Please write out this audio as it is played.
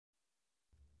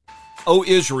O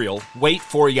Israel, wait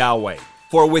for Yahweh,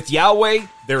 for with Yahweh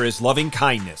there is loving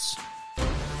kindness,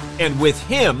 and with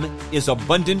him is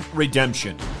abundant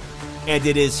redemption, and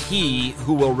it is he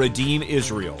who will redeem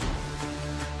Israel.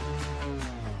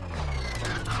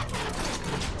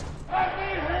 Let me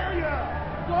hear you!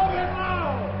 Going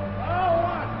loud!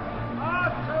 A1,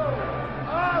 A2,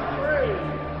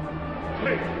 A3.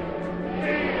 Please.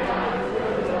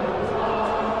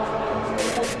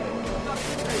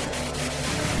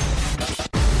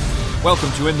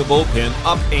 Welcome to In the Bullpen,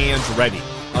 Up and Ready,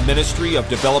 a ministry of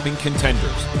developing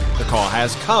contenders. The call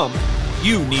has come.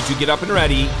 You need to get up and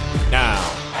ready now.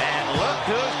 And look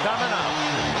who's coming up.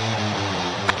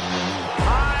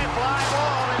 High fly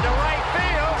ball into right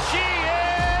field. She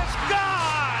is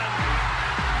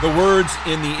gone! The words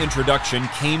in the introduction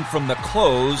came from the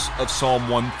close of Psalm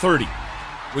 130,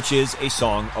 which is a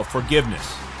song of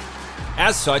forgiveness.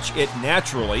 As such, it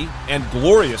naturally and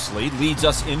gloriously leads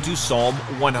us into Psalm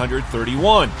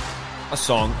 131, a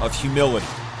song of humility.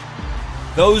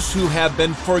 Those who have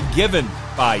been forgiven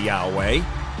by Yahweh,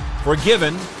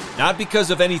 forgiven not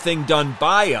because of anything done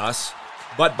by us,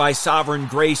 but by sovereign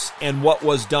grace and what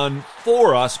was done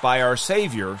for us by our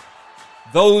Savior,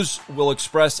 those will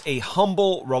express a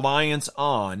humble reliance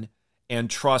on and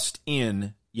trust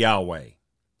in Yahweh.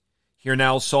 Hear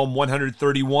now Psalm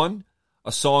 131,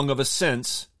 a song of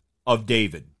ascents of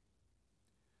David.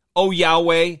 O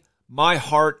Yahweh, my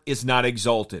heart is not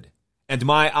exalted, and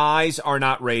my eyes are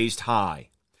not raised high,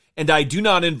 and I do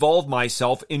not involve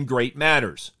myself in great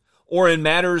matters, or in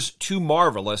matters too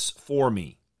marvelous for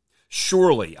me.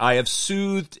 Surely I have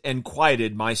soothed and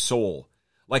quieted my soul,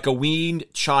 like a weaned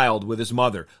child with his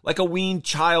mother. Like a weaned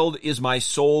child is my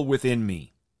soul within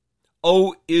me.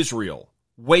 O Israel,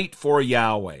 wait for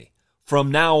Yahweh,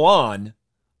 from now on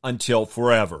until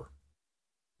forever.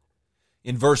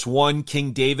 In verse 1,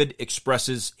 King David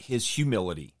expresses his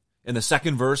humility. In the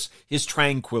second verse, his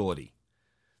tranquility.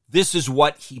 This is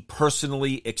what he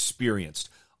personally experienced,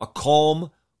 a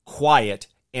calm, quiet,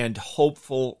 and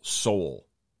hopeful soul.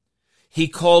 He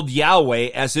called Yahweh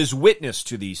as his witness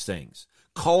to these things,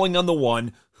 calling on the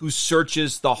one who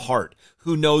searches the heart,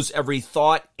 who knows every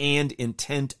thought and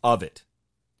intent of it.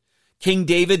 King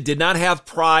David did not have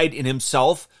pride in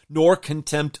himself nor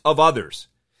contempt of others,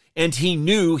 and he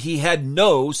knew he had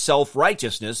no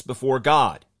self-righteousness before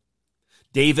God.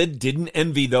 David didn't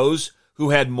envy those who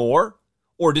had more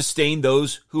or disdain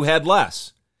those who had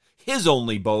less. His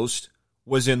only boast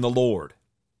was in the Lord.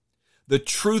 The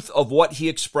truth of what he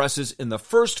expresses in the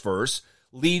first verse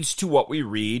leads to what we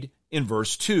read in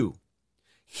verse 2.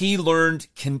 He learned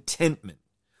contentment,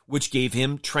 which gave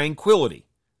him tranquility.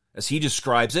 As he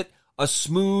describes it, a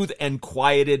smooth and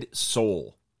quieted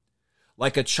soul.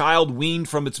 Like a child weaned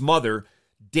from its mother,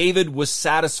 David was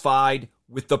satisfied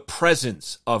with the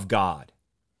presence of God.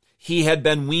 He had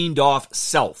been weaned off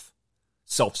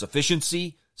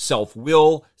self-sufficiency,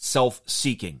 self-will,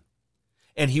 self-seeking.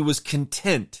 And he was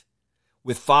content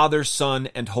with Father, Son,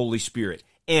 and Holy Spirit,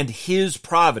 and his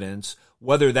providence,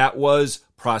 whether that was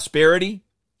prosperity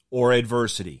or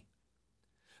adversity.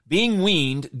 Being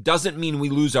weaned doesn't mean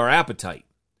we lose our appetite,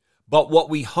 but what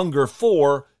we hunger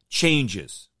for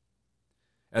changes.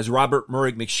 As Robert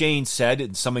Murray McShane said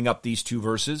in summing up these two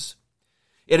verses,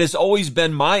 it has always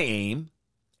been my aim,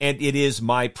 and it is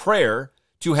my prayer,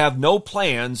 to have no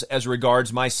plans as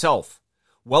regards myself,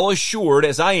 well assured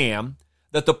as I am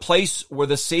that the place where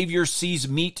the Savior sees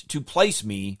meet to place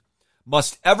me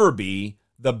must ever be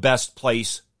the best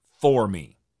place for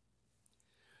me.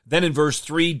 Then in verse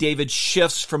 3, David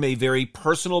shifts from a very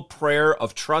personal prayer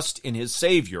of trust in his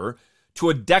Savior to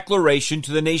a declaration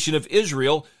to the nation of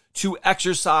Israel to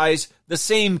exercise the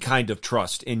same kind of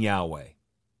trust in Yahweh.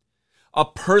 A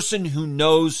person who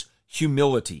knows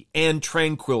humility and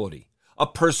tranquility, a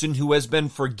person who has been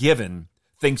forgiven,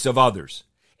 thinks of others,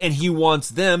 and he wants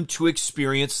them to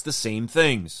experience the same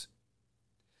things.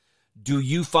 Do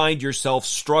you find yourself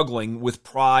struggling with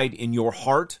pride in your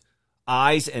heart,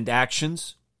 eyes, and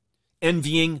actions?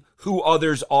 Envying who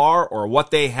others are or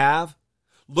what they have?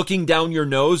 Looking down your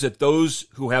nose at those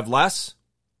who have less?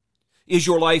 Is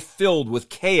your life filled with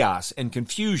chaos and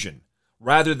confusion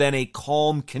rather than a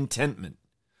calm contentment,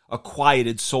 a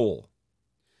quieted soul?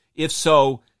 If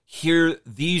so, hear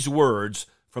these words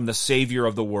from the Savior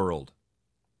of the world.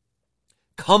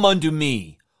 Come unto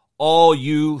me, all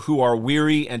you who are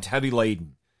weary and heavy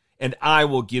laden, and I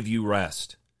will give you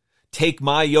rest. Take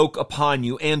my yoke upon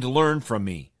you and learn from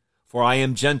me, for I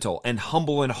am gentle and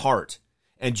humble in heart,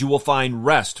 and you will find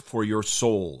rest for your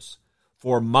souls.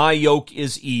 For my yoke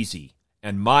is easy,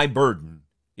 and my burden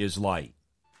is light.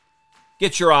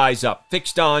 Get your eyes up,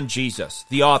 fixed on Jesus,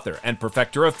 the author and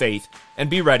perfecter of faith, and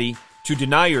be ready to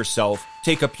deny yourself,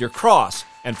 take up your cross,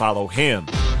 and follow him.